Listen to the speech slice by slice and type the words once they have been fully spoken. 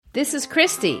This is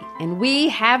Christy, and we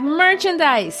have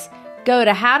merchandise. Go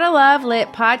to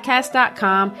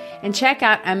howtolovelitpodcast.com and check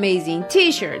out amazing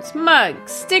t-shirts,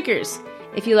 mugs, stickers.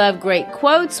 If you love great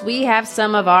quotes, we have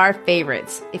some of our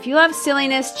favorites. If you love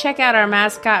silliness, check out our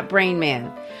mascot, Brain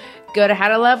Man. Go to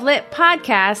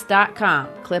howtolovelitpodcast.com,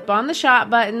 click on the shop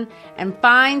button, and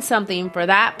find something for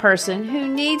that person who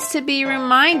needs to be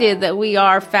reminded that we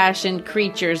are fashioned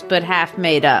creatures but half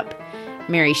made up.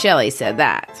 Mary Shelley said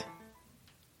that.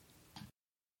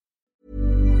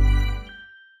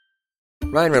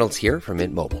 Ryan Reynolds here from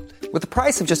Mint Mobile. With the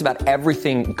price of just about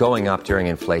everything going up during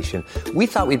inflation, we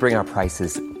thought we'd bring our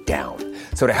prices down.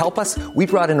 So to help us, we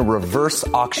brought in a reverse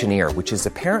auctioneer, which is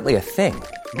apparently a thing.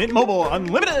 Mint Mobile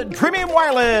Unlimited Premium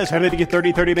Wireless. How to get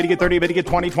 30, 30, bit to get 30, bit to get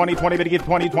 20, 20, 20, bit to get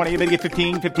 20, 20, bit to get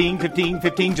 15, 15, 15,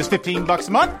 15, just $15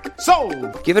 a month?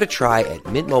 Sold! Give it a try at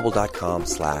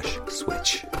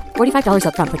mintmobile.com/switch. $45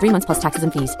 up front for 3 months plus taxes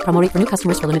and fees. Promo rate for new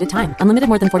customers for limited time. Unlimited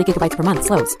more than 40 gigabytes per month.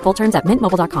 Slows full terms at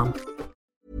mintmobile.com.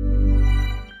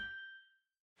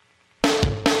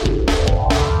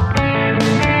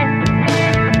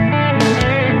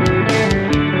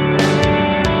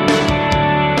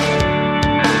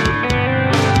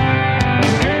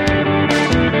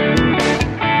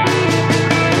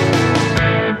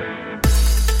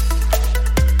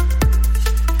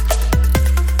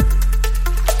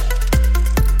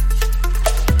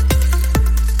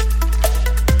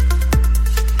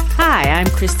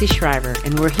 Christy Shriver,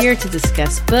 and we're here to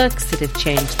discuss books that have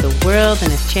changed the world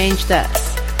and have changed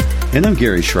us. And I'm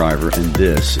Gary Shriver, and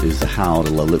this is the How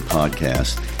to Love It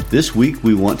podcast. This week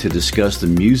we want to discuss the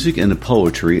music and the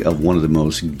poetry of one of the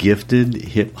most gifted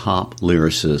hip-hop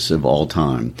lyricists of all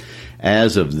time.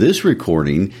 As of this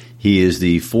recording, he is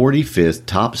the 45th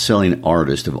top-selling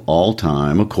artist of all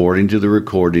time, according to the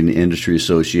Recording Industry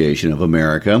Association of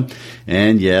America.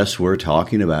 And yes, we're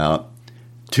talking about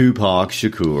Tupac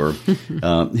Shakur.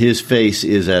 His face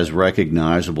is as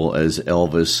recognizable as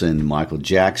Elvis and Michael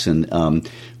Jackson,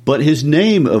 but his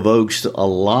name evokes a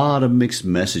lot of mixed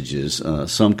messages.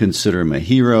 Some consider him a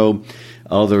hero,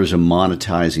 others a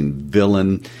monetizing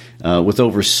villain. With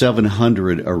over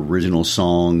 700 original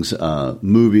songs,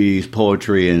 movies,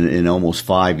 poetry, and almost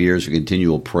 5 years of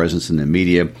continual presence in the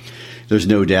media, there's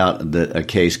no doubt that a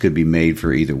case could be made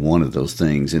for either one of those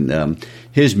things. And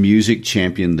his music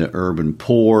championed the urban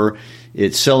poor.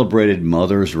 It celebrated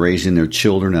mothers raising their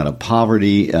children out of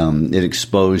poverty. It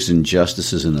exposed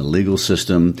injustices in the legal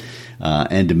system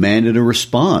and demanded a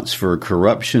response for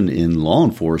corruption in law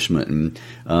enforcement. And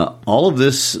all of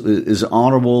this is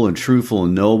honorable and truthful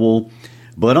and noble.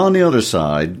 But on the other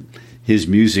side, his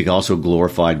music also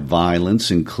glorified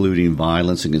violence, including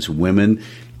violence against women.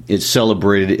 It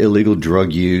celebrated illegal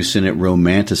drug use, and it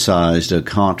romanticized a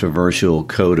controversial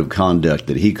code of conduct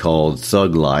that he called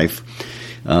thug life.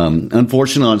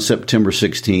 Unfortunately, on September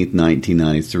 16th,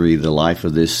 1993, the life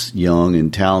of this young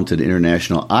and talented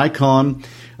international icon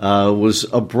was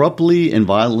abruptly and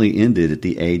violently ended at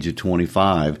the age of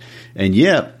 25. And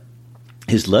yet,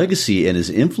 his legacy and his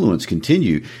influence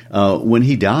continue. When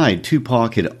he died,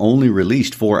 Tupac had only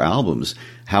released 4 albums.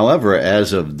 However,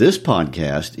 as of this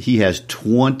podcast, he has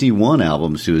 21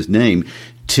 albums to his name.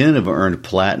 10 have earned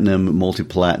platinum,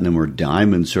 multi-platinum, or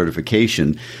diamond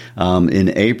certification.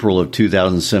 In April of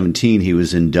 2017, he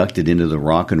was inducted into the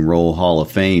Rock and Roll Hall of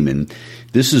Fame, and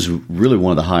this is really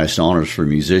one of the highest honors for a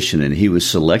musician, and he was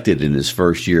selected in his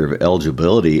first year of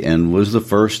eligibility and was the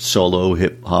first solo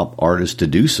hip-hop artist to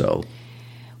do so.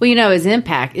 Well, you know, his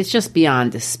impact, it's just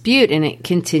beyond dispute, and it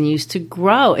continues to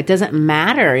grow. It doesn't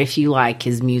matter if you like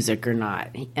his music or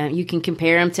not. You can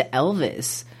compare him to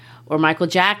Elvis or Michael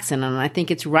Jackson, and I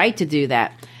think it's right to do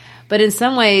that. But in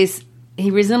some ways, he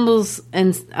resembles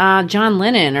John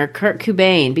Lennon or Kurt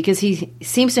Cobain because he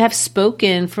seems to have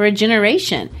spoken for a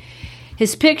generation.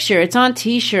 His picture, it's on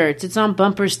T-shirts, it's on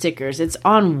bumper stickers, it's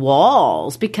on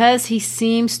walls because he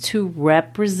seems to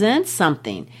represent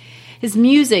something. His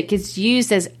music is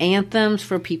used as anthems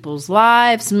for people's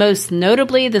lives. Most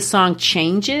notably, the song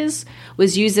Changes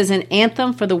was used as an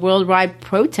anthem for the worldwide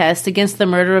protest against the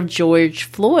murder of George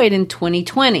Floyd in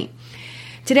 2020.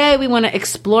 Today, we want to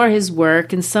explore his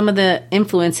work and some of the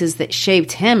influences that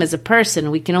shaped him as a person.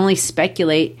 We can only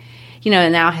speculate,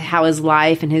 now how his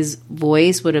life and his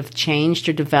voice would have changed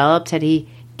or developed had he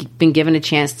been given a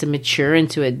chance to mature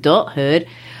into adulthood.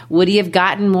 Would he have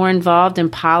gotten more involved in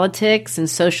politics and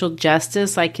social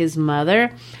justice like his mother?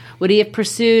 Would he have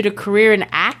pursued a career in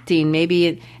acting,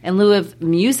 maybe in lieu of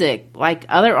music, like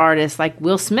other artists like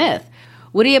Will Smith?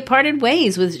 Would he have parted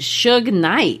ways with Suge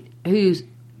Knight, who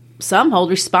some hold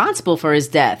responsible for his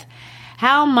death?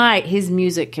 How might his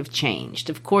music have changed?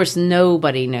 Of course,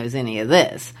 nobody knows any of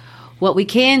this. What we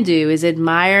can do is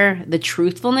admire the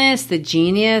truthfulness, the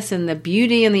genius, and the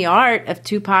beauty and the art of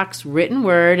Tupac's written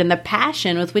word and the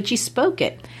passion with which he spoke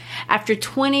it. After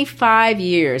 25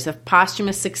 years of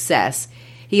posthumous success,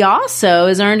 he also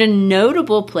has earned a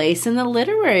notable place in the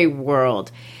literary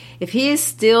world. If he is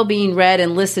still being read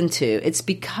and listened to, it's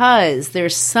because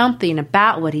there's something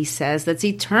about what he says that's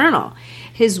eternal.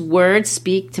 His words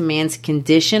speak to man's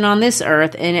condition on this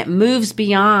earth, and it moves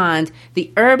beyond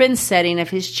the urban setting of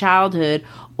his childhood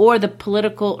or the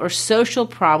political or social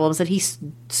problems that he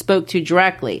spoke to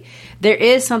directly. There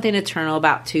is something eternal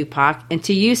about Tupac, and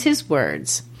to use his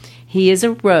words, he is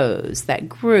a rose that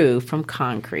grew from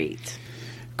concrete.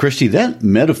 Christy, that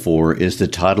metaphor is the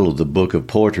title of the book of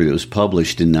poetry that was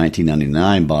published in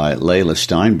 1999 by Layla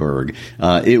Steinberg.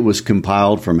 It was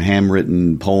compiled from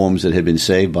handwritten poems that had been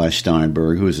saved by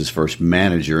Steinberg, who was his first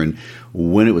manager. And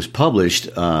when it was published,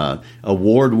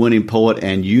 award-winning poet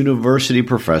and university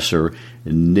professor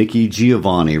Nikki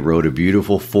Giovanni wrote a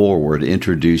beautiful foreword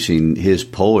introducing his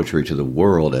poetry to the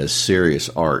world as serious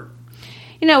art.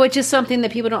 Which is something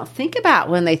that people don't think about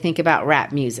when they think about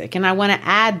rap music. And I want to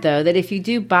add, though, that if you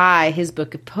do buy his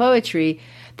book of poetry,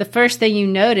 the first thing you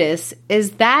notice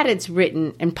is that it's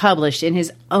written and published in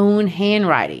his own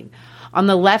handwriting. On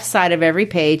the left side of every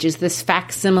page is this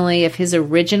facsimile of his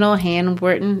original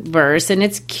handwritten verse, and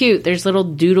it's cute. There's little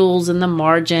doodles in the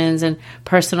margins and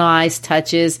personalized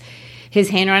touches. His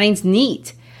handwriting's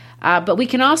neat. But we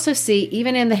can also see,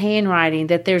 even in the handwriting,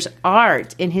 that there's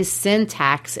art in his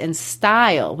syntax and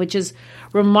style, which is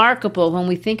remarkable when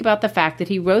we think about the fact that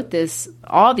he wrote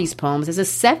all these poems as a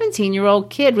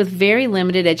 17-year-old kid with very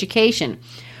limited education.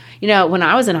 When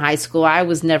I was in high school, I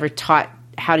was never taught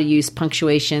how to use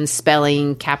punctuation,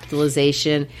 spelling,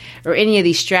 capitalization, or any of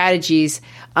these strategies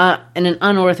in an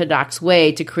unorthodox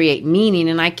way to create meaning.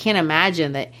 And I can't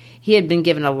imagine that he had been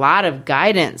given a lot of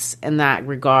guidance in that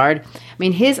regard. I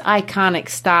mean, his iconic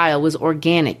style was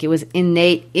organic. It was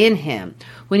innate in him.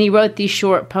 When he wrote these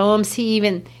short poems, he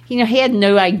had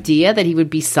no idea that he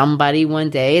would be somebody one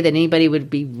day, that anybody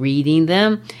would be reading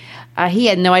them. He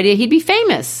had no idea he'd be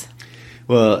famous.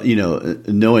 Well,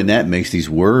 knowing that makes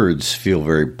these words feel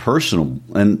very personal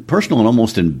and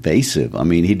almost invasive. I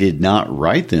mean, he did not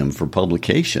write them for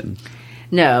publication.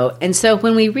 No, and so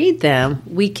when we read them,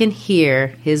 we can hear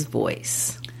his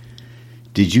voice.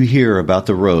 Did you hear about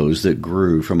the rose that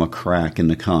grew from a crack in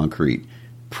the concrete?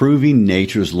 Proving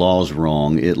nature's laws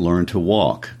wrong, it learned to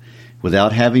walk.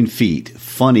 Without having feet,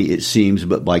 funny it seems,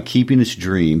 but by keeping its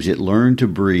dreams, it learned to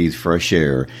breathe fresh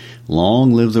air.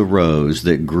 Long live the rose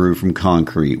that grew from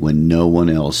concrete when no one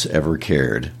else ever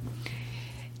cared.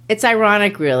 It's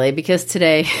ironic, really, because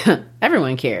today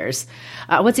everyone cares.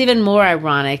 What's even more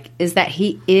ironic is that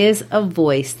he is a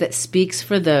voice that speaks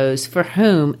for those for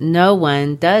whom no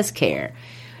one does care.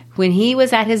 When he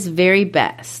was at his very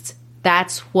best,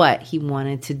 that's what he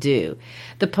wanted to do.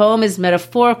 The poem is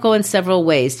metaphorical in several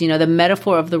ways. The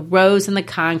metaphor of the rose and the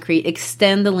concrete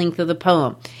extend the length of the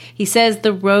poem. He says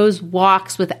the rose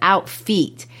walks without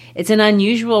feet. It's an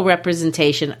unusual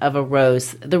representation of a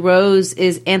rose. The rose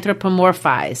is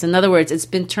anthropomorphized. In other words, it's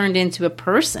been turned into a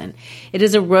person. It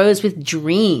is a rose with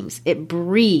dreams. It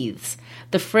breathes.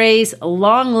 The phrase,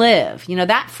 long live,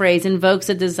 that phrase invokes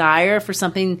a desire for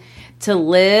something to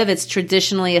live. It's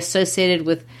traditionally associated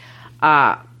with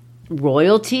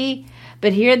royalty.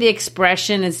 But here the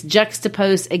expression is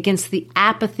juxtaposed against the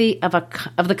apathy of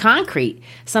the concrete,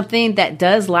 something that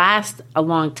does last a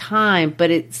long time, but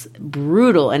it's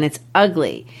brutal and it's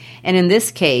ugly. And in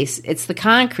this case, it's the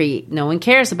concrete no one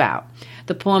cares about.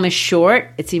 The poem is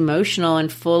short, it's emotional,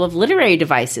 and full of literary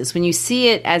devices. When you see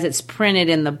it as it's printed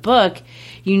in the book,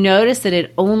 you notice that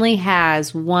it only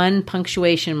has one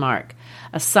punctuation mark,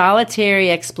 a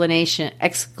solitary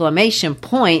exclamation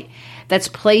point that's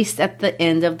placed at the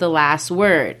end of the last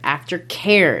word, after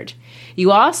cared.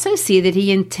 You also see that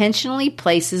he intentionally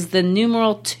places the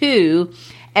numeral 2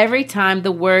 every time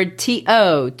the word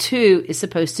to is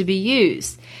supposed to be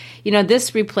used.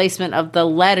 This replacement of the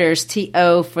letters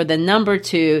to for the number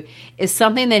 2 is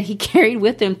something that he carried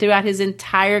with him throughout his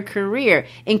entire career,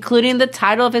 including the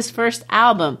title of his first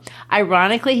album.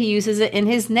 Ironically, he uses it in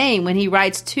his name. When he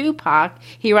writes Tupac,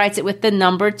 he writes it with the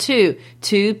number 2,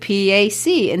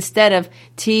 P-A-C, instead of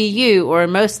T-U, or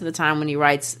most of the time when he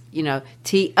writes,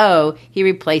 T-O, he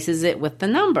replaces it with the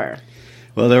number.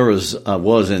 Well, there was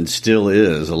and still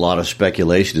is a lot of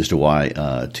speculation as to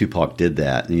why Tupac did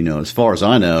that. As far as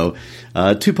I know,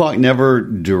 Tupac never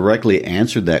directly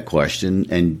answered that question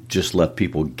and just left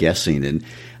people guessing. And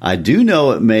I do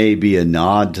know it may be a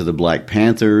nod to the Black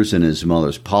Panthers and his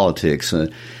mother's politics.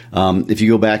 If you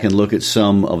go back and look at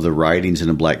some of the writings in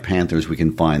the Black Panthers, we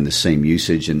can find the same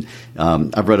usage. And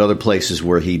I've read other places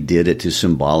where he did it to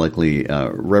symbolically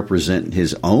represent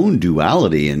his own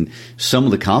duality and some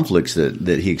of the conflicts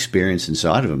that he experienced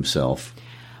inside of himself.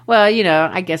 Well,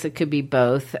 I guess it could be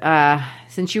both.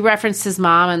 Since you referenced his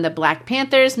mom and the Black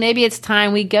Panthers, maybe it's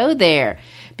time we go there.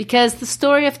 Because the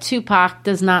story of Tupac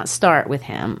does not start with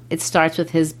him. It starts with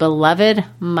his beloved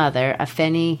mother,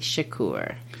 Afeni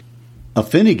Shakur.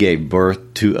 Afeni gave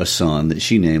birth to a son that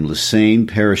she named Lassane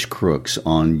Parrish Crooks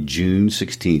on June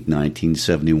 16,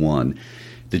 1971.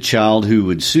 The child, who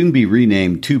would soon be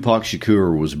renamed Tupac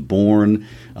Shakur, was born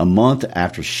a month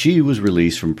after she was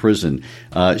released from prison.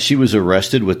 She was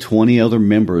arrested with 20 other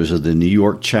members of the New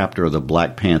York chapter of the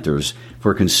Black Panthers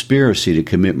for conspiracy to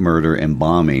commit murder and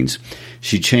bombings.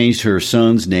 She changed her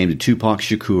son's name to Tupac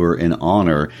Shakur in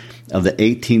honor of the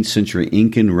 18th century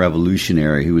Incan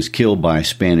revolutionary who was killed by a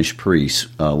Spanish priest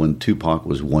when Tupac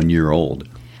was 1 year old.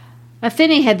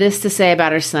 Afeni had this to say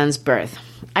about her son's birth.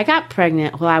 I got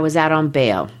pregnant while I was out on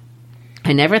bail.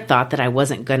 I never thought that I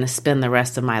wasn't going to spend the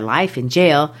rest of my life in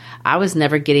jail. I was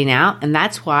never getting out, and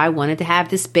that's why I wanted to have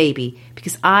this baby,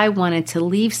 because I wanted to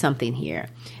leave something here.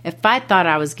 If I thought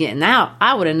I was getting out,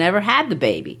 I would have never had the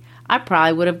baby. I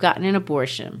probably would have gotten an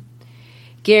abortion.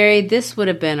 Gary, this would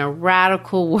have been a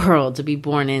radical world to be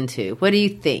born into. What do you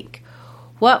think?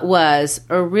 What was,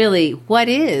 or really, what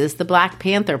is the Black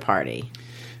Panther Party?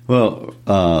 Well,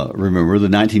 remember the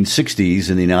 1960s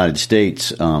in the United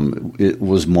States, it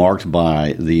was marked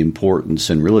by the importance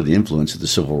and really the influence of the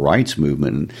civil rights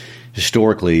movement, and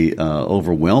historically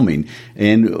overwhelming.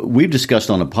 And we've discussed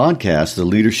on a podcast the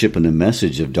leadership and the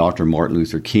message of Dr. Martin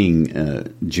Luther King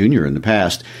Jr. in the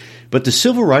past. But the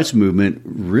civil rights movement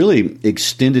really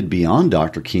extended beyond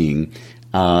Dr. King.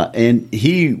 And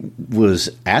he was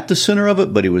at the center of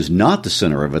it, but he was not the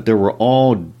center of it. There were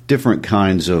all different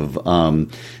kinds of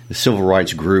civil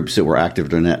rights groups that were active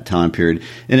during that time period.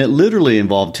 And it literally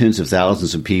involved tens of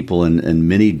thousands of people and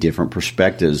many different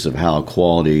perspectives of how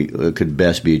equality could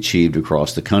best be achieved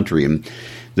across the country. And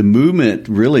the movement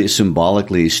really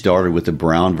symbolically started with the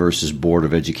Brown versus Board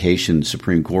of Education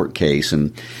Supreme Court case.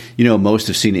 And, most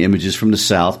have seen images from the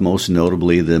South, most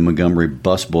notably the Montgomery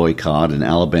bus boycott in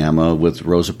Alabama with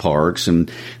Rosa Parks,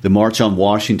 and the March on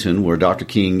Washington, where Dr.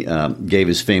 King gave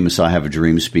his famous I Have a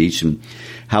Dream speech. And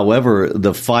however,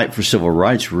 the fight for civil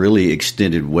rights really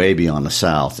extended way beyond the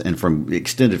South and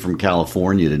extended from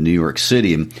California to New York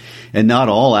City. And not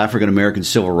all African-American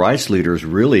civil rights leaders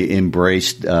really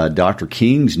embraced Dr.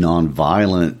 King's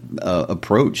nonviolent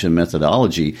approach and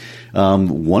methodology.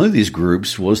 One of these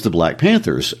groups was the Black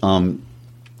Panthers.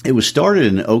 It was started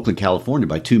in Oakland, California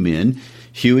by two men,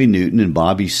 Huey Newton and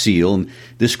Bobby Seale. And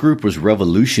this group was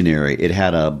revolutionary. It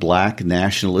had a black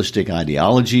nationalistic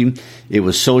ideology. It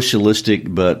was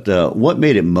socialistic, but what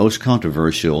made it most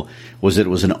controversial was that it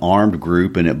was an armed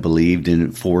group and it believed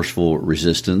in forceful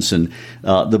resistance. And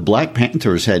the Black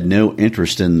Panthers had no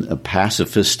interest in a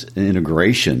pacifist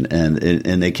integration, and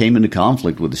they came into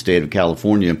conflict with the state of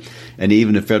California and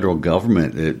even the federal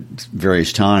government at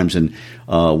various times. And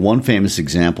one famous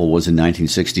example was in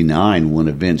 1969 when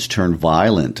events turned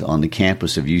violent on the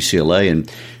campus of UCLA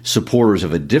and supporters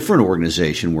of a different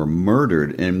organization were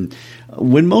murdered. And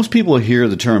when most people hear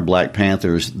the term Black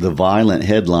Panthers, the violent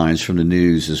headlines from the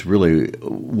news is really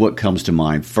what comes to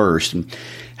mind first.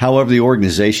 However, the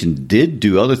organization did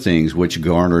do other things which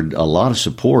garnered a lot of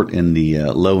support in the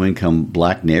low-income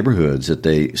black neighborhoods that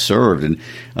they served.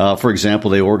 And, for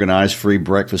example, they organized free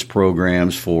breakfast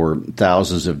programs for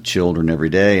thousands of children every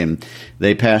day, and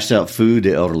they passed out food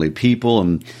to elderly people,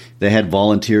 and they had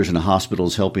volunteers in the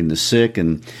hospitals helping the sick,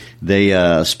 and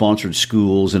they sponsored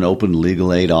schools and opened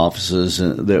legal aid offices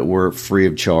that were free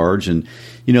of charge. And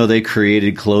they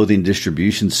created clothing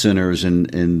distribution centers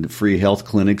and free health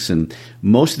clinics, and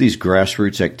most of these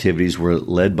grassroots activities were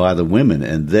led by the women,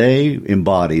 and they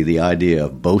embody the idea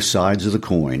of both sides of the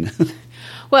coin.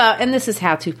 Well, and this is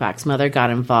how Tupac's mother got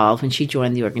involved when she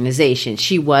joined the organization.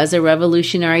 She was a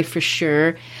revolutionary for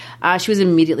sure. She was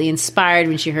immediately inspired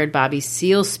when she heard Bobby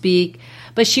Seale speak.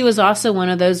 But she was also one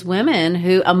of those women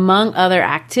who, among other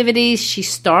activities, she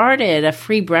started a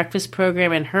free breakfast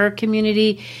program in her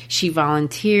community. She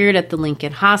volunteered at the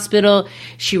Lincoln Hospital.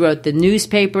 She wrote the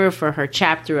newspaper for her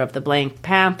chapter of the Black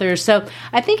Panthers. So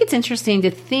I think it's interesting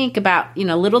to think about,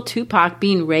 little Tupac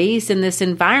being raised in this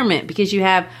environment, because you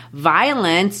have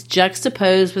violence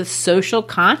juxtaposed with social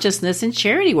consciousness and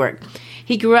charity work.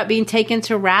 He grew up being taken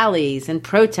to rallies and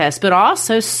protests, but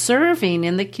also serving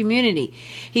in the community.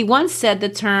 He once said the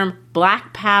term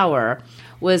Black Power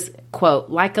was, quote,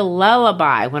 like a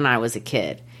lullaby when I was a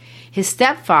kid. His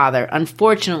stepfather,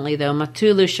 unfortunately, though,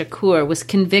 Matulu Shakur, was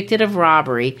convicted of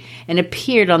robbery and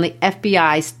appeared on the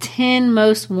FBI's 10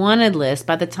 most wanted list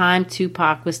by the time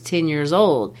Tupac was 10 years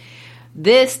old.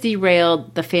 This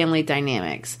derailed the family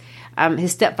dynamics.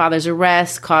 His stepfather's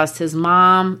arrest caused his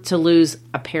mom to lose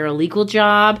a paralegal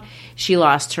job. She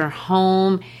lost her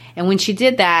home. And when she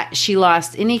did that, she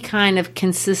lost any kind of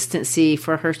consistency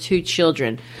for her two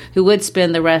children, who would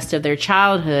spend the rest of their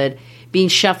childhood being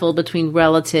shuffled between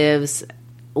relatives,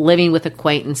 living with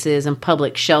acquaintances, and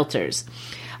public shelters.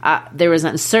 There was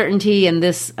uncertainty, and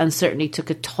this uncertainty took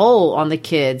a toll on the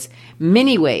kids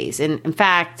many ways. And in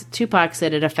fact, Tupac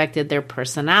said it affected their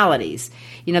personalities.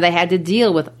 You know, they had to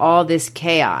deal with all this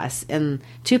chaos. And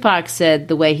Tupac said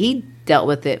the way he dealt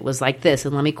with it was like this,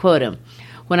 and let me quote him.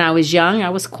 When I was young,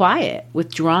 I was quiet,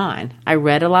 withdrawn. I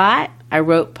read a lot. I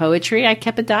wrote poetry. I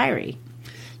kept a diary.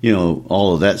 You know,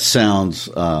 all of that sounds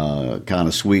kind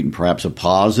of sweet and perhaps a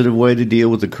positive way to deal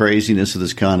with the craziness of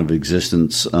this kind of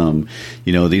existence. You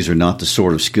know, these are not the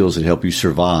sort of skills that help you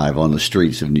survive on the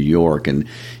streets of New York. And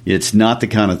it's not the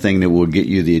kind of thing that will get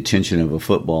you the attention of a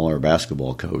football or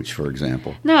basketball coach, for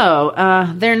example.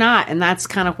 No, they're not. And that's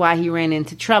kind of why he ran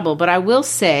into trouble. But I will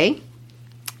say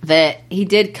that he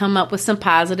did come up with some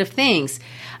positive things.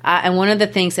 And one of the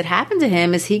things that happened to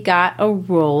him is he got a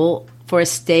role for a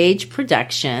stage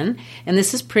production, and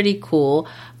this is pretty cool,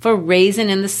 for Raisin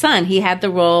in the Sun. He had the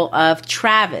role of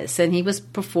Travis, and he was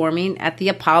performing at the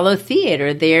Apollo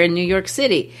Theater there in New York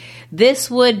City.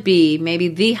 This would be maybe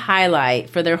the highlight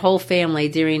for their whole family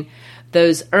during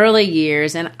those early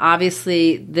years, and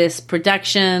obviously this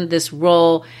production, this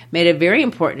role, made a very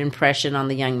important impression on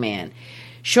the young man.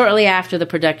 Shortly after the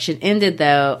production ended,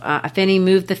 though, Afeni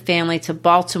moved the family to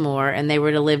Baltimore, and they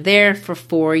were to live there for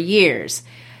 4 years.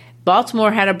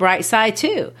 Baltimore had a bright side,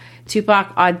 too.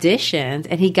 Tupac auditioned,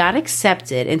 and he got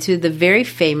accepted into the very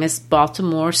famous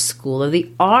Baltimore School of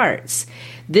the Arts.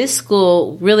 This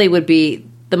school really would be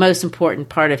the most important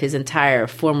part of his entire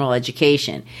formal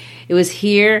education. It was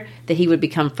here that he would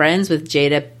become friends with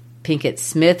Jada Pinkett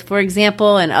Smith, for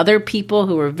example, and other people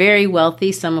who were very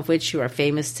wealthy, some of which who are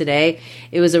famous today.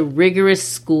 It was a rigorous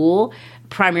school,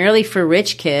 primarily for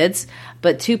rich kids,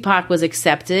 but Tupac was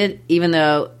accepted, even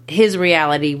though his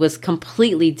reality was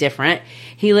completely different.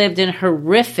 He lived in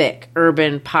horrific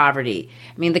urban poverty.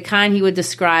 I mean, the kind he would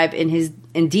describe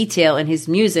in detail in his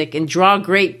music and draw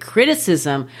great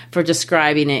criticism for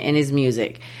describing it in his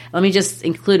music. Let me just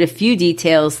include a few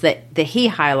details that he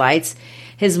highlights.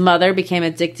 His mother became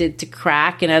addicted to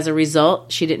crack, and as a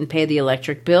result, she didn't pay the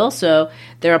electric bill. So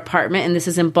their apartment, and this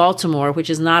is in Baltimore, which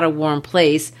is not a warm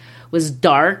place, was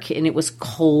dark and it was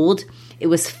cold. It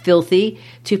was filthy.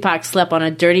 Tupac slept on a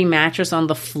dirty mattress on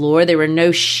the floor. There were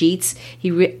no sheets.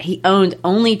 He owned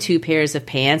only 2 pairs of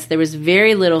pants. There was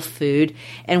very little food.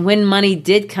 And when money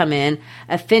did come in,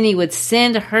 Afeni would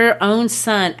send her own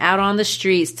son out on the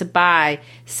streets to buy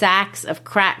sacks of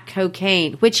crack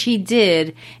cocaine, which he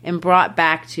did and brought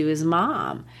back to his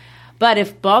mom. But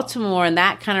if Baltimore and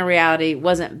that kind of reality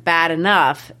wasn't bad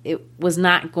enough, it was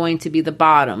not going to be the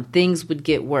bottom. Things would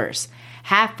get worse.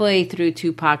 Halfway through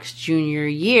Tupac's junior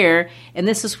year, and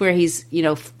this is where he's,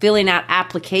 filling out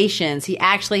applications. He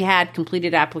actually had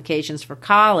completed applications for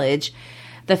college.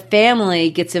 The family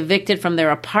gets evicted from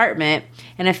their apartment,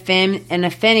 and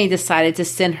Afeni decided to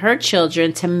send her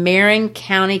children to Marin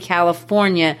County,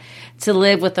 California, to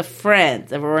live with a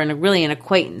friend or an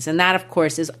acquaintance. And that, of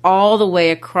course, is all the way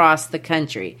across the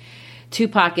country.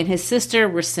 Tupac and his sister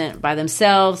were sent by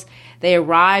themselves. They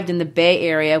arrived in the Bay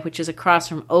Area, which is across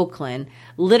from Oakland,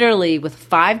 literally with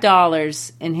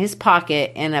 $5 in his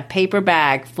pocket and a paper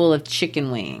bag full of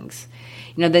chicken wings.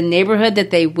 The neighborhood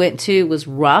that they went to was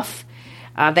rough.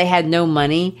 They had no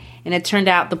money, and it turned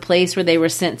out the place where they were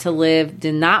sent to live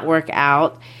did not work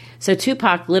out. So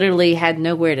Tupac literally had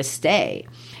nowhere to stay.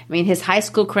 His high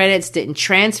school credits didn't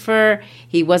transfer.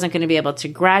 He wasn't going to be able to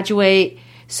graduate.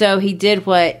 So he did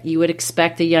what you would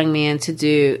expect a young man to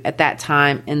do at that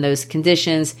time in those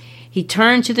conditions. He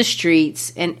turned to the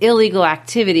streets and illegal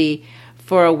activity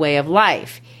for a way of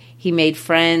life. He made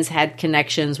friends, had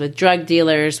connections with drug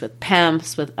dealers, with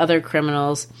pimps, with other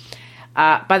criminals.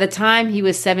 By the time he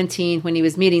was 17, when he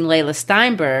was meeting Layla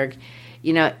Steinberg,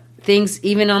 things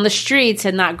even on the streets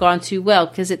had not gone too well,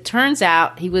 because it turns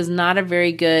out he was not a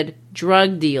very good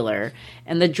drug dealer,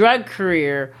 and the drug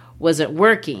career wasn't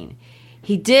working.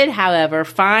 He did, however,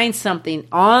 find something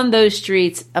on those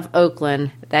streets of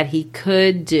Oakland that he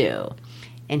could do,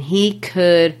 and he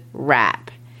could rap,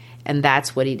 and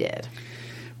that's what he did.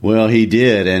 Well, he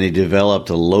did, and he developed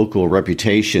a local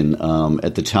reputation.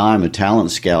 At the time, a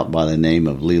talent scout by the name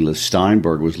of Leila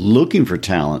Steinberg was looking for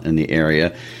talent in the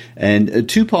area, and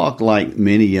Tupac, like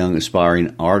many young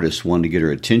aspiring artists, wanted to get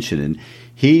her attention, and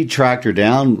he tracked her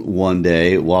down one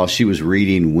day while she was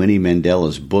reading Winnie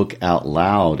Mandela's book out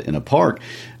loud in a park.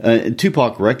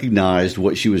 Tupac recognized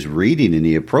what she was reading, and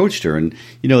he approached her. And,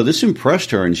 this impressed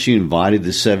her, and she invited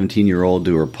the 17-year-old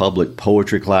to her public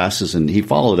poetry classes, and he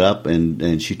followed up,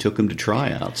 and she took him to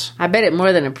tryouts. I bet it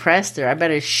more than impressed her. I bet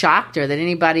it shocked her that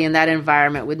anybody in that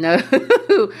environment would know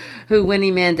who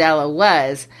Winnie Mandela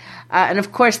was. And,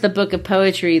 of course, the book of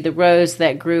poetry, The Rose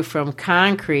That Grew from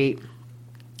Concrete,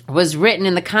 was written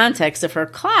in the context of her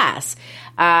class.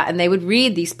 And they would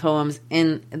read these poems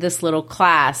in this little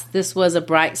class. This was a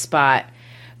bright spot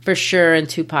for sure in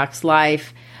Tupac's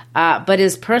life. But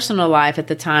his personal life at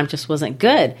the time just wasn't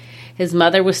good. His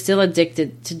mother was still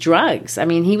addicted to drugs. I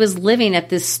mean, he was living at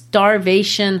this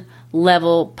starvation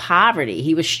level poverty.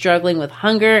 He was struggling with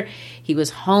hunger. He was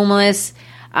homeless.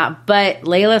 But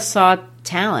Layla saw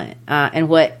talent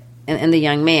in the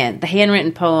young man. The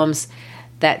handwritten poems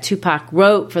that Tupac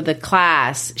wrote for the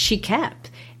class, she kept.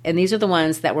 And these are the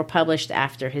ones that were published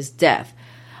after his death.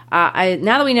 Now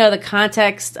that we know the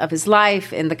context of his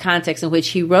life and the context in which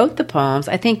he wrote the poems,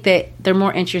 I think that they're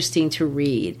more interesting to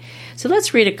read. So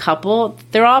let's read a couple.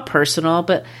 They're all personal,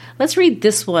 but let's read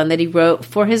this one that he wrote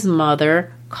for his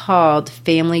mother called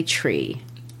Family Tree.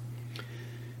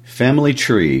 Family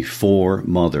Tree for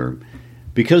Mother.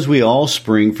 Because we all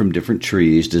spring from different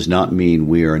trees does not mean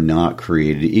we are not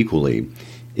created equally.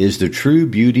 Is the true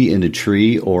beauty in the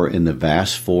tree or in the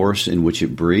vast force in which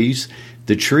it breathes?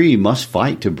 The tree must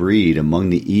fight to breed among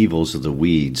the evils of the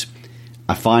weeds.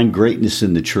 I find greatness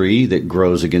in the tree that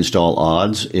grows against all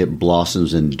odds. It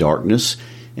blossoms in darkness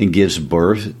and gives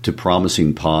birth to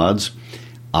promising pods.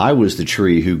 I was the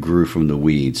tree who grew from the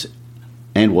weeds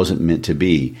and wasn't meant to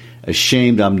be.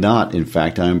 Ashamed I'm not. In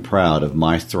fact, I am proud of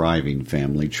my thriving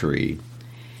family tree.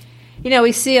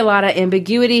 We see a lot of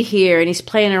ambiguity here, and he's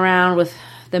playing around with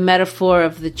the metaphor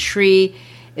of the tree.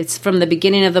 It's from the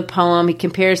beginning of the poem. He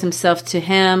compares himself to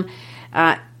him.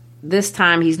 This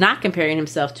time, he's not comparing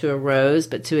himself to a rose,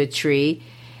 but to a tree.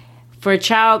 For a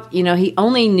child, he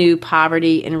only knew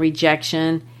poverty and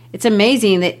rejection. It's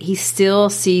amazing that he still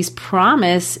sees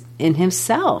promise in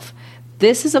himself.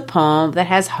 This is a poem that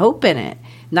has hope in it,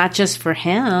 not just for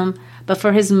him, but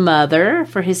for his mother,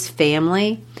 for his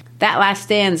family. That last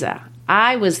stanza,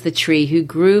 I was the tree who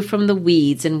grew from the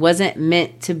weeds and wasn't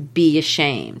meant to be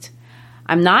ashamed.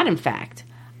 I'm not, in fact.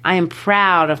 I am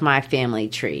proud of my family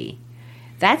tree.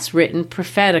 That's written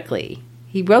prophetically.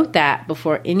 He wrote that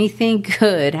before anything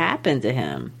good happened to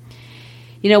him.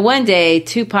 One day,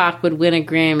 Tupac would win a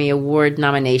Grammy Award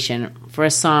nomination for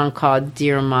a song called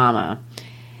Dear Mama.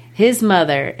 His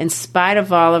mother, in spite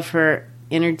of all of her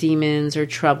inner demons or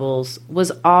troubles,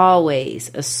 was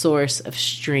always a source of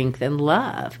strength and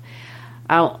love.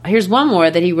 Here's one more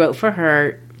that he wrote for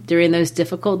her during those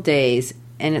difficult days,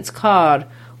 and it's called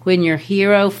When Your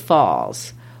Hero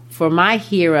Falls. For my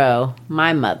hero,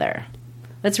 my mother.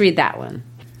 Let's read that one.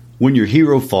 When your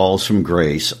hero falls from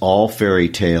grace, all fairy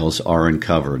tales are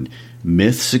uncovered,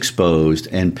 myths exposed,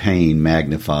 and pain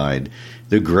magnified.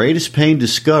 The greatest pain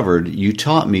discovered, you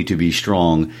taught me to be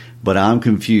strong, but I'm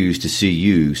confused to see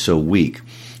you so weak.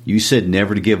 You said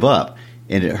never to give up,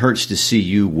 and it hurts to see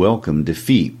you welcome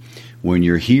defeat. When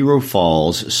your hero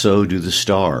falls, so do the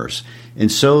stars,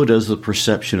 and so does the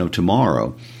perception of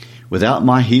tomorrow. Without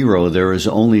my hero, there is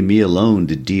only me alone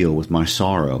to deal with my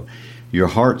sorrow. Your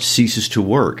heart ceases to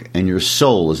work, and your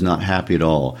soul is not happy at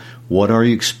all. What are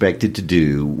you expected to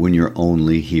do when your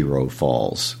only hero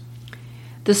falls?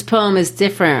 This poem is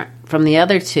different from the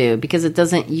other two because it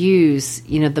doesn't use,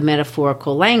 the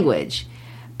metaphorical language.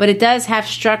 But it does have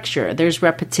structure. There's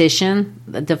repetition,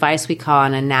 the device we call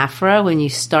an anaphora, when you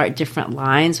start different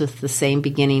lines with the same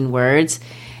beginning words.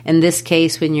 In this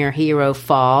case, when your hero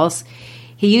falls,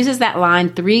 he uses that line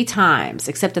 3 times,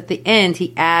 except at the end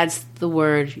he adds the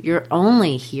word, your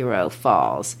only hero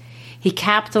falls. He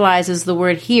capitalizes the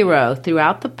word hero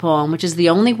throughout the poem, which is the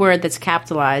only word that's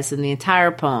capitalized in the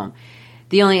entire poem.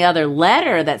 The only other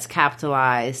letter that's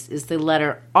capitalized is the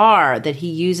letter R that he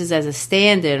uses as a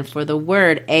stand-in for the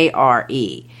word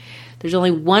A-R-E. There's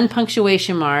only one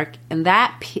punctuation mark, and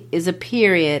that is a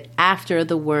period after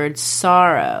the word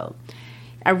sorrow.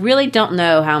 I really don't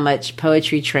know how much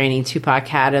poetry training Tupac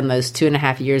had in those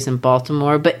 2.5 years in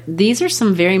Baltimore, but these are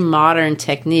some very modern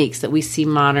techniques that we see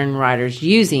modern writers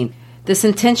using. This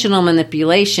intentional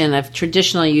manipulation of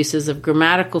traditional uses of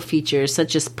grammatical features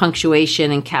such as punctuation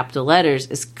and capital letters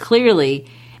is clearly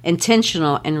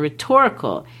intentional, and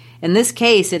rhetorical. In this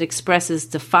case, it expresses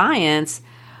defiance,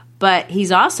 but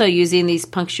he's also using these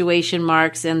punctuation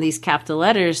marks and these capital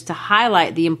letters to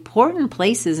highlight the important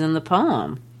places in the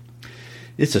poem.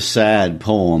 It's a sad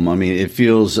poem. I mean, it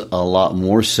feels a lot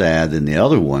more sad than the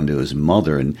other one to his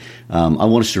mother. And I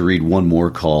want us to read one more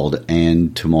called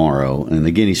And Tomorrow. And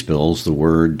again, he spells the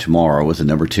word tomorrow with a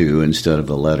number 2 instead of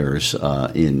the letters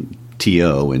in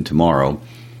T-O in tomorrow.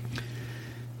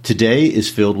 Today is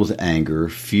filled with anger,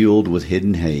 fueled with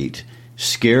hidden hate,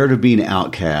 scared of being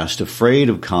outcast, afraid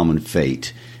of common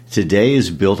fate. Today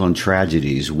is built on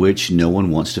tragedies which no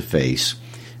one wants to face.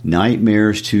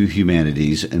 Nightmares to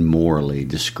humanities and morally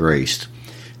disgraced.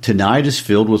 Tonight is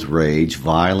filled with rage,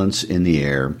 violence in the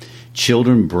air,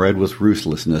 children bred with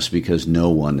ruthlessness because no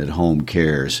one at home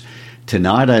cares.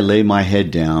 Tonight I lay my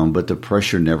head down, but the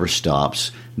pressure never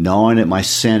stops, gnawing at my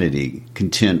sanity,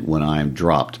 content when I am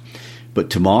dropped.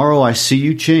 But tomorrow I see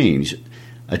you change,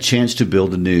 a chance to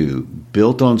build anew,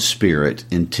 built on spirit,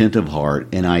 intent of heart,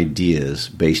 and ideas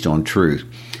based on truth.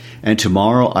 And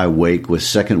tomorrow I wake with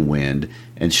second wind,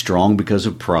 and strong because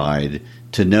of pride,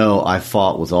 to know I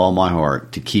fought with all my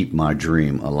heart to keep my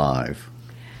dream alive.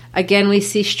 Again, we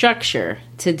see structure.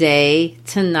 Today,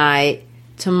 tonight,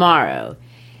 tomorrow.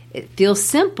 It feels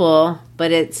simple,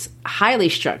 but it's highly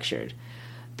structured.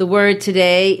 The word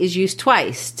today is used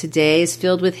twice. Today is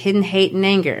filled with hidden hate and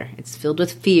anger. It's filled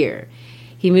with fear.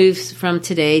 He moves from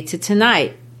today to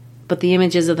tonight. But the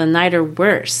images of the night are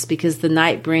worse because the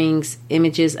night brings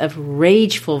images of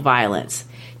rageful violence,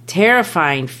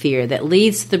 terrifying fear that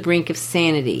leads to the brink of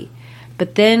sanity.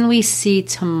 But then we see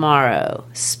tomorrow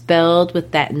spelled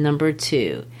with that number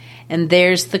 2. And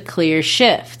there's the clear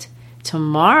shift.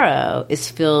 Tomorrow is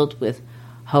filled with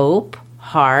hope,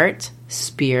 heart,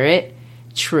 spirit,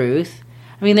 truth.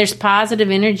 I mean, there's positive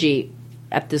energy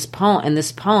at this poem, in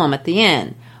this poem at the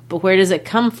end. But where does it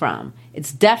come from?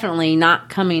 It's definitely not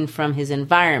coming from his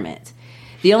environment.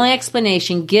 The only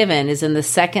explanation given is in the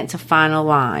second to final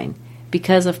line.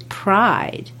 Because of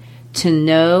pride, to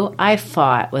know I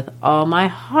fought with all my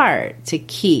heart to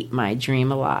keep my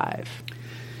dream alive.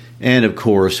 And, of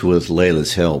course, with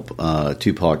Layla's help,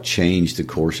 Tupac changed the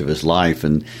course of his life.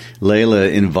 And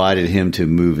Layla invited him to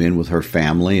move in with her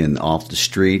family and off the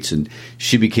streets. And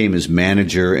she became his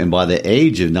manager. And by the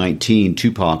age of 19,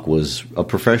 Tupac was a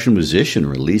professional musician,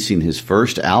 releasing his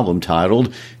first album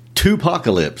titled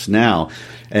Tupacalypse now.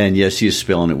 And yes, he is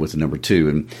spelling it with the number 2.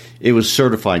 And it was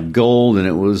certified gold, and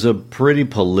it was a pretty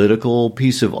political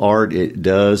piece of art. It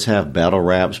does have battle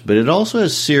raps, but it also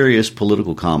has serious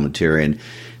political commentary. And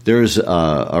there's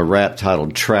a rap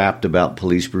titled Trapped about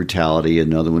police brutality,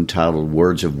 another one titled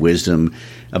Words of Wisdom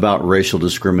about racial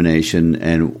discrimination,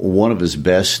 and one of his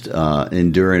best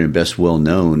enduring and best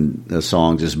well-known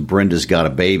songs is Brenda's Got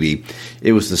a Baby.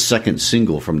 It was the second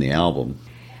single from the album.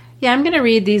 Yeah, I'm going to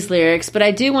read these lyrics, but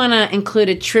I do want to include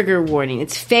a trigger warning.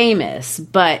 It's famous,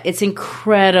 but it's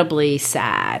incredibly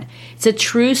sad. It's a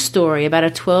true story about a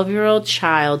 12-year-old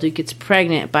child who gets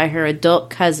pregnant by her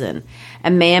adult cousin, a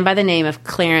man by the name of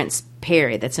Clarence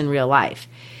Perry. That's in real life.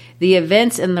 The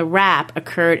events in the rap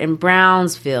occurred in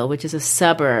Brownsville, which is a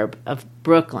suburb of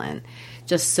Brooklyn.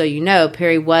 Just so you know,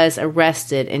 Perry was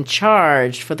arrested and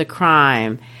charged for the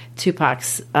crime Tupac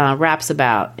raps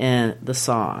about in the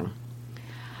song.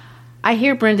 I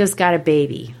hear Brenda's got a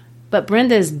baby, but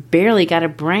Brenda's barely got a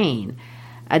brain.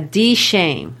 A D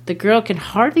shame. The girl can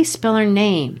hardly spell her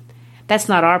name. That's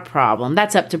not our problem.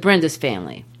 That's up to Brenda's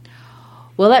family.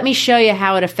 Well, let me show you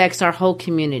how it affects our whole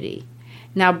community.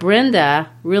 Now, Brenda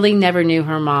really never knew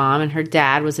her mom, and her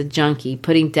dad was a junkie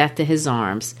putting death to his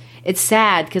arms. It's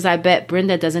sad because I bet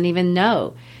Brenda doesn't even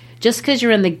know. Just because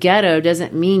you're in the ghetto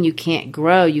doesn't mean you can't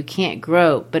grow. You can't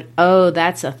grow. But oh,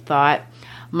 that's a thought.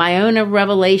 My own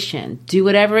revelation. Do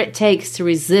whatever it takes to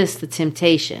resist the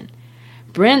temptation.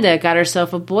 Brenda got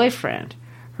herself a boyfriend.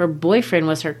 Her boyfriend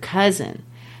was her cousin.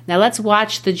 Now let's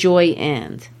watch the joy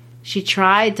end. She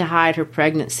tried to hide her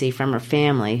pregnancy from her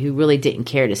family, who really didn't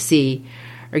care to see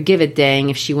or give a dang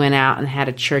if she went out and had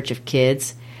a church of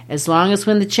kids. As long as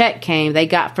when the check came, they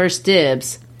got first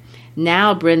dibs.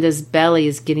 Now Brenda's belly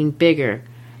is getting bigger,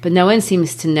 but no one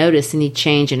seems to notice any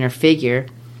change in her figure.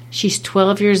 She's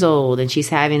 12 years old and she's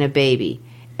having a baby,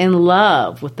 in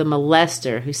love with the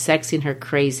molester who's sexing her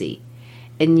crazy.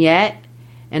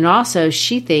 And also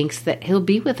she thinks that he'll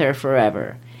be with her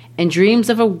forever and dreams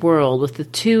of a world with the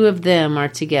two of them are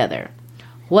together.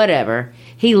 Whatever.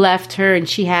 He left her and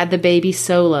she had the baby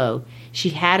solo. She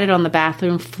had it on the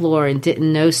bathroom floor and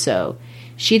didn't know so.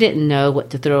 She didn't know what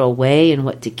to throw away and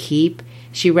what to keep.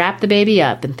 She wrapped the baby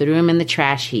up and threw him in the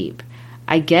trash heap.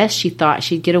 I guess she thought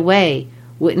she'd get away.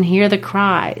 wouldn't hear the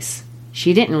cries.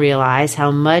 She didn't realize how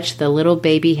much the little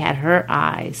baby had hurt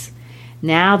eyes.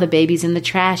 Now the baby's in the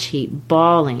trash heap,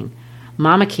 bawling.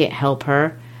 Mama can't help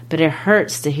her, but it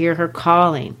hurts to hear her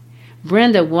calling.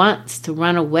 Brenda wants to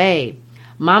run away.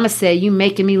 Mama say you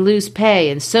making me lose pay,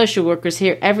 and social workers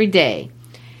here every day.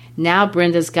 Now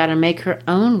Brenda's got to make her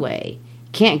own way.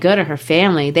 Can't go to her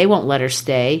family. They won't let her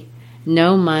stay.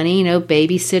 No money, no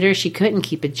babysitter. She couldn't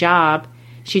keep a job.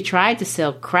 She tried to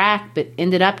sell crack, but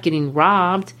ended up getting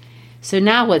robbed. So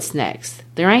now what's next?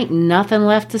 There ain't nothing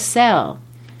left to sell.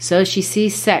 So she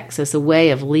sees sex as a way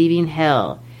of leaving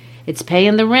hell. It's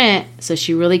paying the rent, so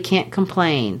she really can't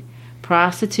complain.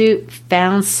 Prostitute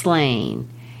found slain,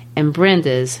 and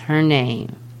Brenda's her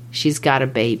name. She's got a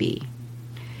baby.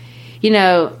 You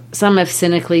know, some have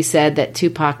cynically said that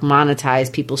Tupac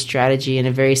monetized people's strategy in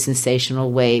a very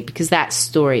sensational way because that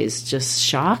story is just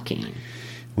shocking.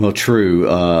 Well, true,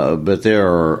 but there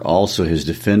are also his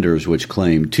defenders which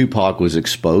claim Tupac was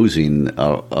exposing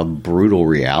a brutal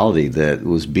reality that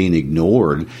was being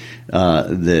ignored,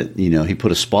 that, you know, he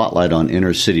put a spotlight on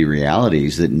inner city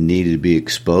realities that needed to be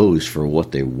exposed for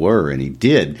what they were, and he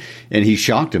did, and he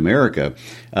shocked America,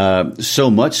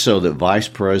 so much so that Vice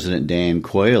President Dan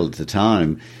Quayle at the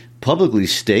time publicly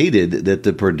stated that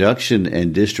the production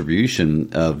and distribution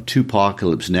of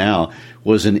Tupacalypse Now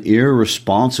was an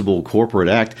irresponsible corporate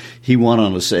act. He went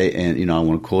on to say, and you know, I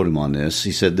want to quote him on this.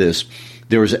 He said this: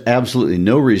 "There was absolutely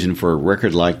no reason for a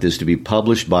record like this to be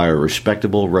published by a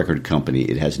respectable record company.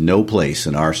 It has no place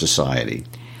in our society."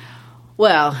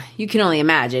 Well, you can only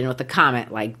imagine with a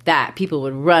comment like that, people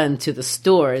would run to the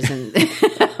stores and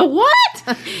what?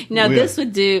 Now, this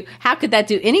would do, how could that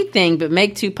do anything but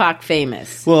make Tupac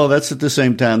famous? Well, that's at the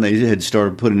same time they had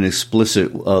started putting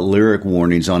explicit lyric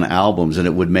warnings on albums, and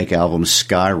it would make albums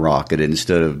skyrocket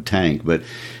instead of tank. But,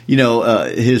 you know,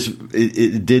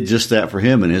 it did just that for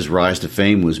him, and his rise to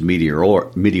fame was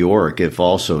meteoric, if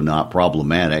also not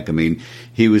problematic. I mean,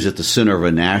 he was at the center of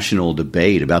a national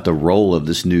debate about the role of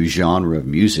this new genre of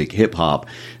music, hip-hop,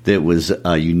 that was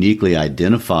uniquely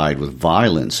identified with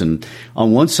violence. And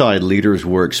on one side, leaders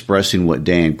were expressing what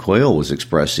Dan Quayle was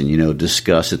expressing, you know,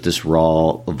 disgust at this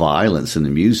raw violence in the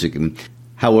music. And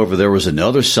however, there was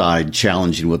another side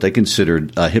challenging what they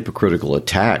considered a hypocritical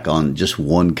attack on just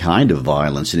one kind of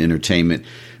violence in entertainment,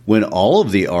 when all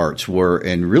of the arts were,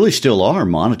 and really still are,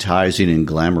 monetizing and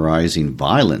glamorizing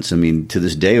violence. I mean, to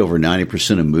this day, over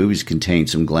 90% of movies contain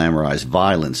some glamorized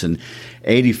violence, and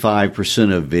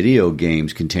 85% of video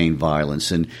games contain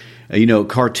violence. And, you know,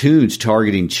 cartoons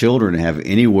targeting children have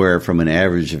anywhere from an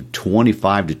average of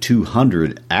 25 to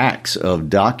 200 acts of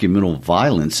documental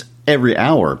violence every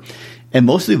hour. And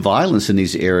most of the violence in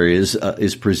these areas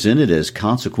is presented as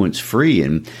consequence-free.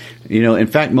 And, you know, in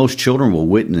fact, most children will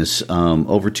witness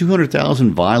over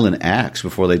 200,000 violent acts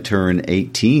before they turn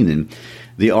 18. And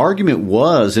the argument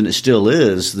was, and it still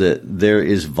is, that there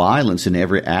is violence in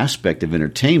every aspect of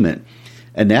entertainment.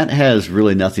 And that has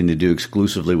really nothing to do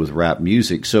exclusively with rap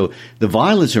music. So the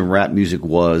violence in rap music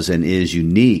was and is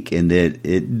unique in that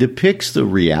it depicts the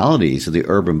realities of the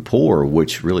urban poor,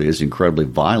 which really is incredibly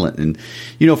violent. And,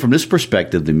 you know, from this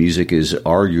perspective, the music is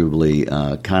arguably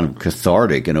kind of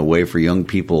cathartic in a way for young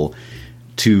people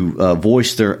to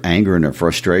voice their anger and their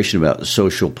frustration about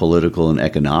social, political, and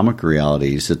economic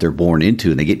realities that they're born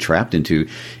into and they get trapped into.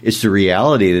 It's the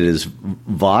reality that is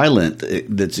violent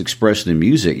that's expressed in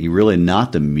music. You're really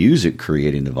not the music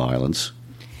creating the violence.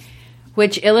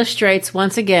 Which illustrates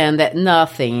once again that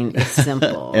nothing is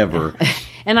simple. Ever.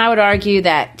 And I would argue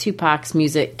that Tupac's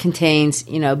music contains,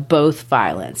 you know, both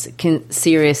violence,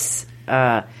 serious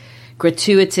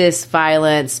gratuitous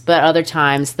violence, but other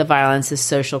times the violence is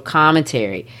social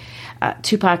commentary.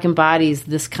 Tupac embodies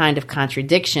this kind of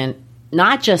contradiction,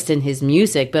 not just in his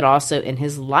music, but also in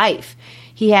his life.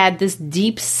 He had this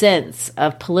deep sense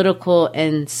of political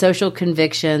and social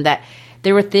conviction that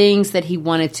there were things that he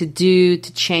wanted to do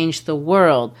to change the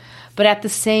world. But at the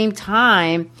same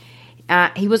time,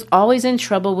 he was always in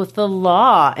trouble with the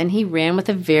law, and he ran with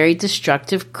a very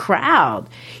destructive crowd.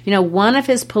 You know, one of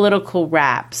his political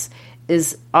raps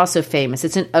is also famous.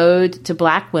 It's an ode to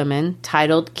black women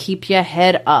titled "Keep Your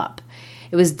Head Up."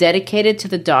 It was dedicated to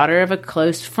the daughter of a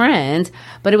close friend,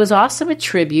 but it was also a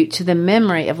tribute to the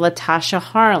memory of Latasha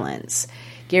Harlins.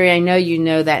 Gary, I know you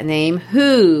know that name.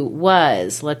 Who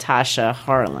was Latasha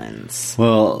Harlins?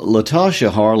 Well,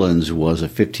 Latasha Harlins was a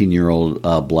 15-year-old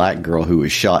black girl who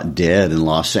was shot dead in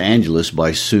Los Angeles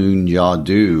by Soon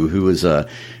Yadu, who was a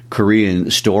Korean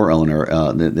store owner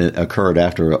that occurred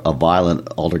after a violent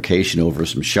altercation over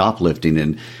some shoplifting.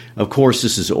 And of course,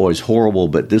 this is always horrible,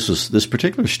 but this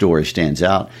particular story stands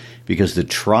out because the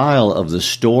trial of the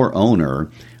store owner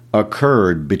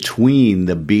occurred between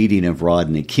the beating of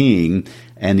Rodney King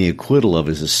and the acquittal of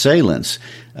his assailants.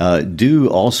 Dew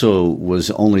also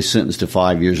was only sentenced to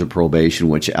 5 years of probation,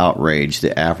 which outraged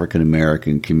the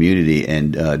African-American community.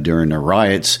 And during the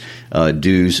riots,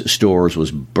 Dew's stores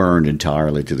was burned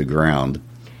entirely to the ground.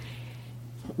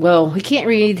 Well, we can't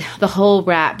read the whole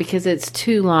rap because it's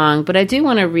too long, but I do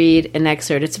want to read an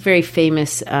excerpt. It's a very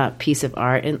famous piece of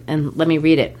art, and let me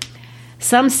read it.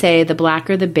 Some say the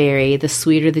blacker the berry, the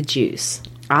sweeter the juice.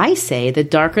 I say the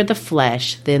darker the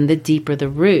flesh, then the deeper the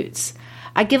roots.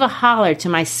 I give a holler to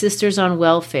my sisters on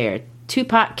welfare.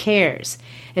 Tupac cares.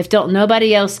 If don't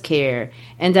nobody else care.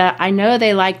 And I know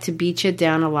they like to beat you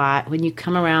down a lot when you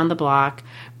come around the block.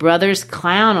 Brothers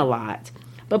clown a lot.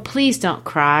 But please don't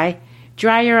cry.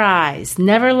 Dry your eyes.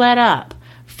 Never let up.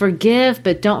 Forgive,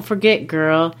 but don't forget,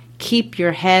 girl. Keep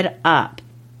your head up.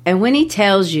 And when he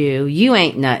tells you you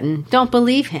ain't nothing, don't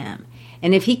believe him.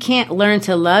 And if he can't learn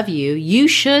to love you, you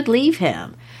should leave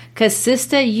him. 'Cause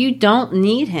sister, you don't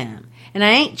need him. And I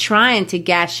ain't trying to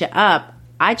gas you up.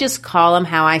 I just call him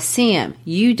how I see him.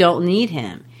 You don't need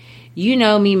him. You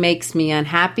know me makes me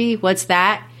unhappy. What's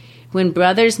that? When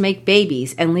brothers make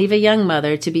babies and leave a young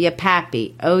mother to be a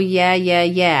pappy. Oh, yeah, yeah,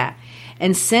 yeah.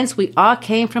 And since we all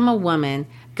came from a woman,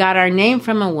 got our name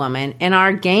from a woman, and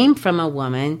our game from a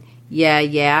woman, yeah,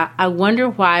 yeah, I wonder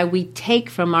why we take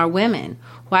from our women.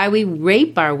 Why we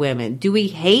rape our women. Do we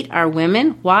hate our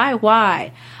women?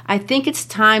 Why? I think it's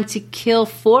time to kill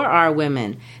for our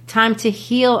women. Time to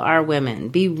heal our women.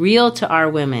 Be real to our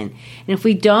women. And if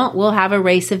we don't, we'll have a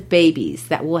race of babies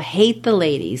that will hate the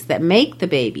ladies that make the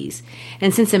babies.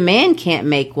 And since a man can't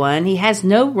make one, he has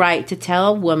no right to tell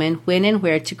a woman when and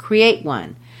where to create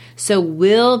one. So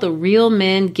will the real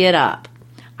men get up?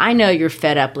 I know you're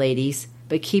fed up, ladies,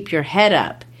 but keep your head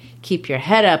up. Keep your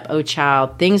head up, oh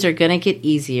child. Things are gonna get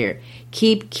easier.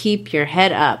 Keep your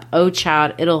head up, oh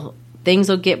child. Things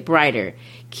will get brighter.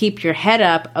 Keep your head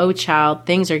up, oh child.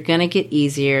 Things are gonna get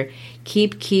easier.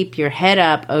 Keep your head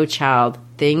up, oh child.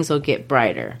 Things will get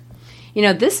brighter. You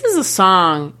know, this is a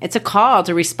song. It's a call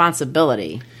to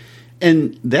responsibility.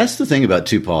 And that's the thing about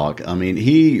Tupac. I mean,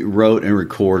 he wrote and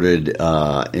recorded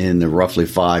in the roughly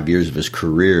 5 years of his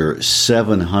career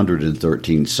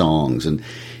 713 songs, and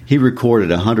he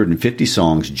recorded 150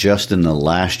 songs just in the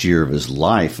last year of his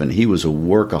life, and he was a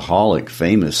workaholic,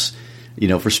 famous,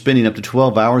 for spending up to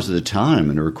 12 hours at a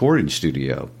time in a recording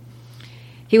studio.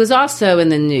 He was also in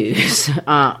the news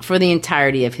for the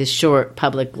entirety of his short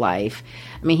public life.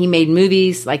 I mean, he made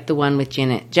movies like the one with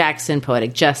Janet Jackson,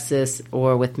 Poetic Justice,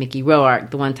 or with Mickey Rourke,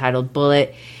 the one titled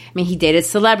Bullet. I mean, he dated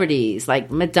celebrities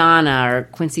like Madonna or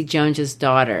Quincy Jones's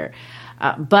daughter.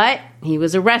 But he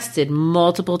was arrested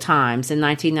multiple times. In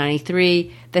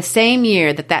 1993, the same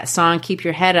year that song Keep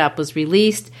Your Head Up was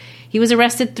released, he was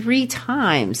arrested 3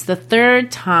 times. The third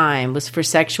time was for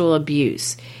sexual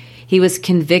abuse. He was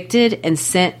convicted and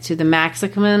sent to the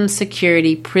maximum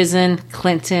security prison,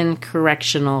 Clinton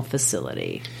Correctional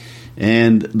Facility.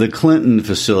 And the Clinton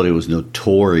facility was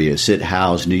notorious. It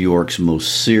housed New York's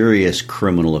most serious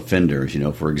criminal offenders.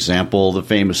 For example, the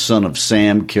famous son of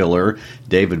Sam killer,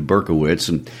 David Berkowitz.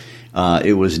 And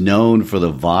it was known for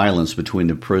the violence between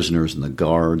the prisoners and the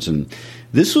guards. And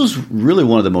this was really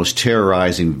one of the most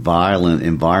terrorizing, violent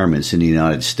environments in the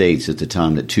United States at the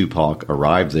time that Tupac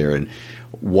arrived there. And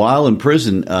while in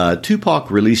prison,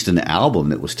 Tupac released an album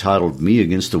that was titled Me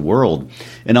Against the World.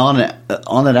 And on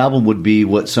that album would be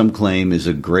what some claim is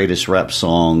the greatest rap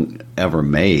song ever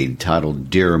made, titled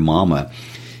Dear Mama.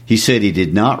 He said he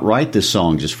did not write this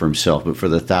song just for himself, but for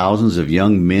the thousands of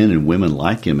young men and women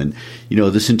like him. And,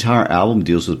 this entire album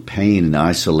deals with pain and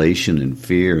isolation and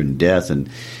fear and death. And,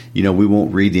 we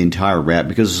won't read the entire rap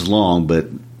because it's long, but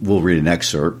we'll read an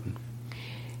excerpt.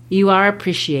 You are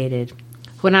appreciated.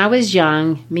 When I was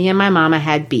young, me and my mama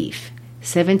had beef.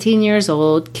 17 years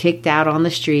old, kicked out on the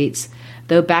streets.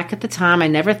 Though back at the time I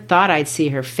never thought I'd see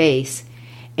her face.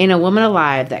 Ain't a woman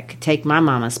alive that could take my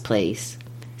mama's place.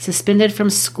 Suspended from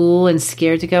school and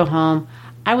scared to go home,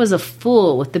 I was a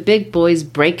fool with the big boys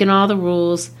breaking all the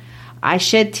rules. I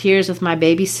shed tears with my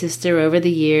baby sister over the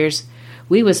years.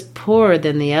 We was poorer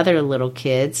than the other little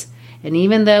kids. And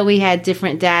even though we had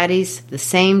different daddies, the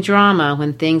same drama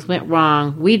when things went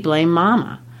wrong, we'd blame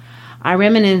Mama. I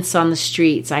reminisce on the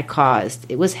streets I caused.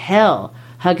 It was hell,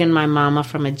 hugging my mama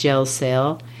from a jail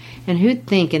cell. And who'd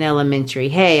think in elementary,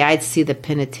 hey, I'd see the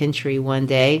penitentiary one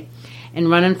day.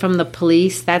 And running from the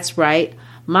police, that's right,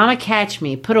 Mama catch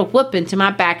me, put a whooping to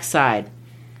my backside.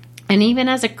 And even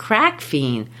as a crack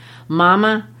fiend,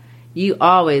 Mama, you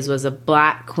always was a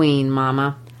black queen,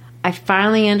 Mama. I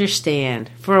finally understand.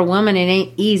 For a woman, it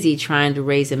ain't easy trying to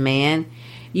raise a man.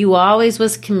 You always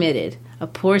was committed. A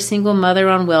poor single mother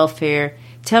on welfare.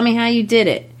 Tell me how you did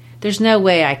it. There's no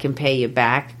way I can pay you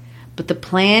back. But the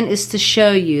plan is to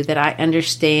show you that I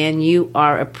understand you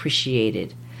are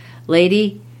appreciated.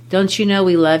 Lady, don't you know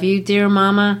we love you, dear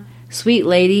Mama? Sweet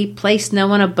lady, place no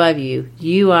one above you.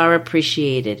 You are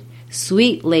appreciated.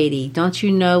 Sweet lady, don't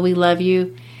you know we love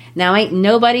you? Now ain't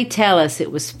nobody tell us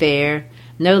it was fair.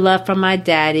 No love from my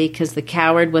daddy, 'cause the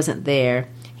coward wasn't there.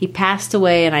 He passed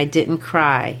away and I didn't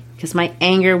cry, 'cause my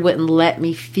anger wouldn't let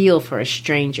me feel for a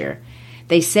stranger.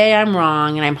 They say I'm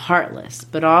wrong and I'm heartless,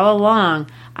 but all along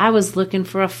I was looking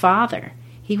for a father.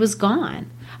 He was gone.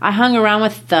 I hung around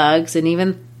with thugs, and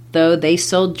even though they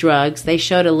sold drugs, they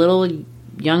showed a little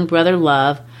young brother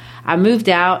love. I moved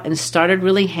out and started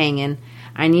really hanging.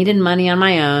 I needed money on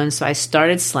my own, so I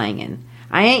started slanging.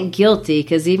 I ain't guilty,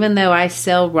 'cause even though I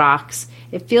sell rocks,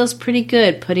 it feels pretty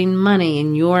good putting money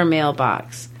in your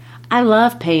mailbox. I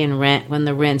love paying rent when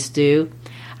the rent's due.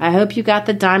 I hope you got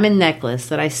the diamond necklace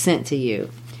that I sent to you,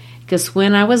 'cause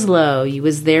when I was low, you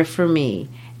was there for me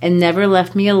and never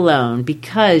left me alone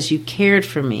because you cared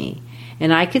for me.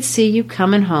 And I could see you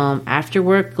coming home after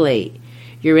work late.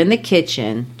 You're in the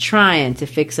kitchen trying to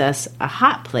fix us a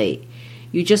hot plate.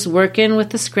 You just working with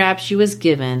the scraps you was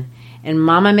given, and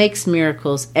Mama makes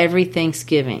miracles every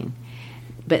Thanksgiving.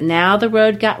 But now the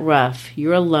road got rough.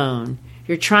 You're alone.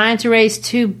 You're trying to raise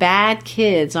 2 bad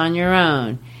kids on your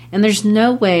own, and there's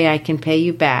no way I can pay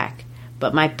you back.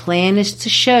 But my plan is to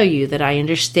show you that I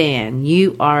understand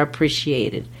you are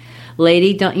appreciated.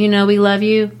 Lady, don't you know we love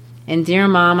you? And dear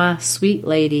Mama, sweet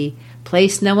lady,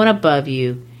 place no one above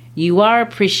you. You are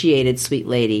appreciated, sweet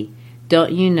lady.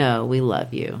 Don't you know we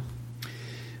love you?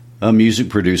 A music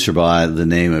producer by the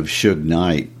name of Suge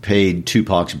Knight paid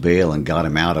Tupac's bail and got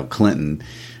him out of Clinton.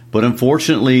 But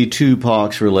unfortunately,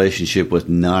 Tupac's relationship with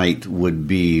Knight would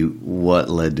be what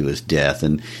led to his death.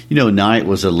 And, Knight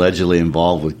was allegedly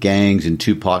involved with gangs, and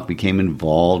Tupac became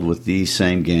involved with these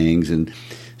same gangs. And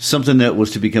something that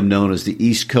was to become known as the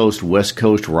East Coast, West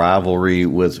Coast rivalry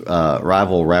with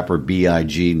rival rapper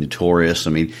B.I.G. Notorious.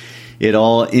 It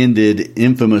all ended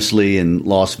infamously in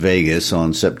Las Vegas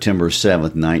on September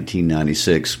 7th,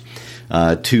 1996.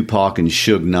 Tupac and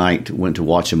Suge Knight went to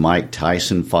watch a Mike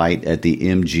Tyson fight at the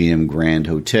MGM Grand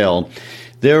Hotel.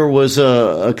 There was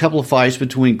a couple of fights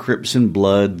between Crips and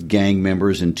Blood gang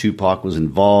members, and Tupac was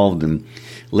involved. And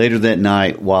later that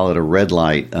night, while at a red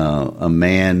light, a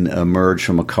man emerged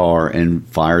from a car and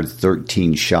fired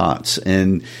 13 shots.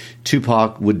 And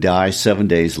Tupac would die 7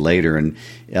 days later. And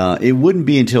it wouldn't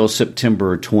be until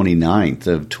September 29th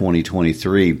of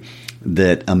 2023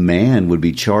 that a man would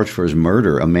be charged for his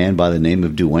murder, a man by the name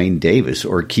of Dwayne Davis,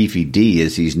 or Keefe D,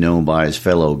 as he's known by his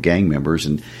fellow gang members.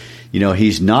 And,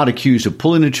 he's not accused of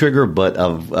pulling the trigger, but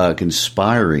of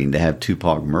conspiring to have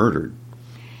Tupac murdered.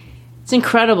 It's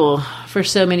incredible for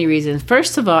so many reasons.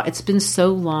 First of all, it's been so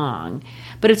long,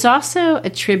 but it's also a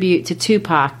tribute to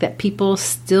Tupac that people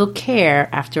still care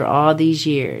after all these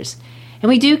years. And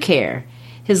we do care.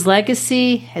 His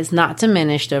legacy has not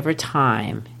diminished over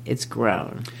time. It's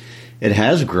grown. It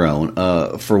has grown.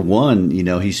 For one,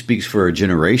 he speaks for a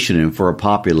generation and for a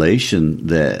population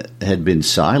that had been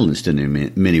silenced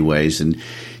in many ways. And,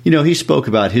 he spoke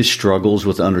about his struggles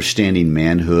with understanding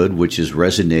manhood, which has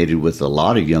resonated with a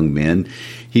lot of young men.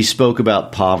 He spoke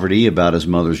about poverty, about his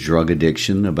mother's drug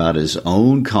addiction, about his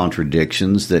own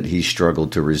contradictions that he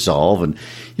struggled to resolve. And,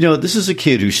 this is a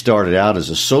kid who started out as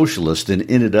a socialist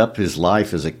and ended up his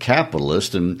life as a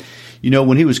capitalist. And,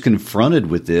 when he was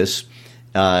confronted with this,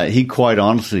 he quite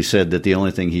honestly said that the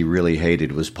only thing he really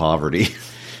hated was poverty.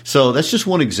 So that's just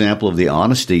one example of the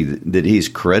honesty that he's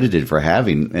credited for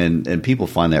having, and people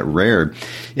find that rare.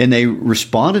 And they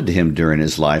responded to him during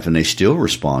his life, and they still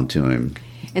respond to him.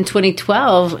 In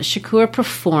 2012, Shakur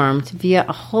performed via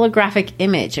a holographic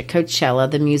image at Coachella,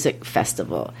 the music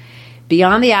festival.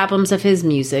 Beyond the albums of his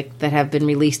music that have been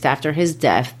released after his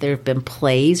death, there have been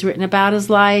plays written about his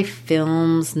life,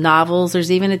 films, novels,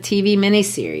 there's even a TV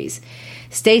miniseries.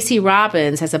 Stacey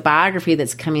Robbins has a biography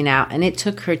that's coming out, and it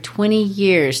took her 20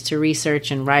 years to research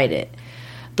and write it.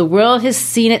 The world has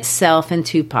seen itself in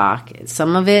Tupac.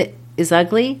 Some of it is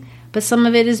ugly, but some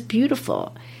of it is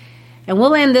beautiful. And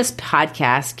we'll end this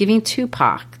podcast giving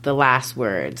Tupac the last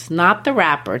words. Not the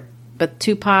rapper, but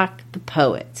Tupac the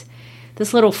poet.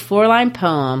 This little 4-line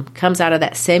poem comes out of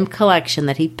that same collection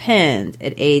that he penned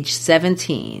at age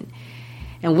 17.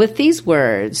 And with these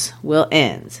words, we'll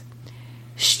end.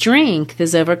 Strength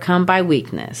is overcome by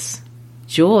weakness.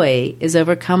 Joy is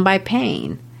overcome by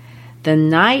pain. The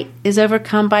night is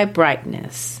overcome by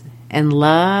brightness. And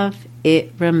love,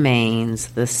 it remains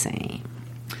the same.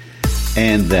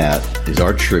 And that is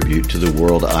our tribute to the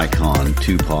world icon,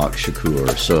 Tupac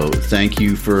Shakur. So thank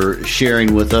you for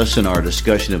sharing with us in our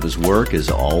discussion of his work. As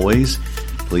always,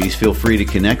 please feel free to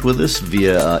connect with us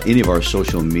via any of our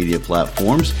social media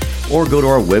platforms or go to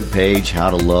our webpage,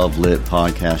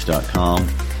 howtolovelitpodcast.com.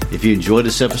 If you enjoyed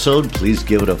this episode, please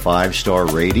give it a 5-star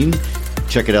rating.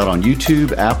 Check it out on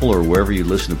YouTube, Apple, or wherever you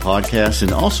listen to podcasts.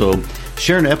 And also,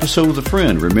 share an episode with a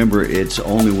friend. Remember, it's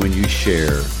only when you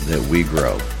share that we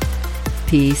grow.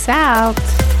 Peace out.